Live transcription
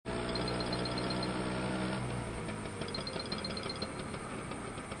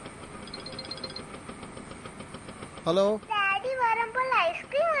Hello. Daddy വരുമ്പോൾ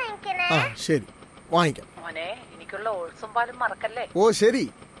ice cream വാങ്ങിക്കണേ. ആ ശരി, വാങ്ങിക്കാം. മോനെ, എനിക്കുള്ള ഓട്സും പാലും മറക്കല്ലേ. ഓ ശരി,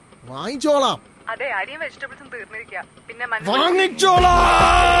 വാങ്ങിച്ചോളാം. അതെ, അരിയും വെജിറ്റബിൾസും തീർന്നിരിക്കുക. പിന്നെ വാങ്ങിച്ചോളാം.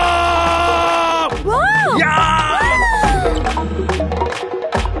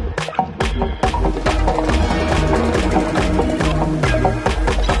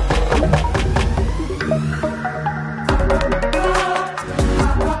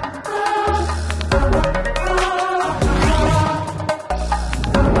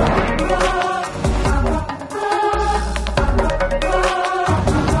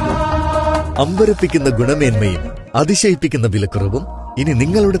 അമ്പരപ്പിക്കുന്ന ഗുണമേന്മയും അതിശയിപ്പിക്കുന്ന വിലക്കുറവും ഇനി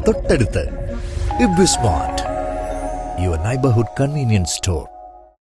നിങ്ങളുടെ തൊട്ടടുത്ത്. ഇബ്ബി smart, your neighbourhood convenience store.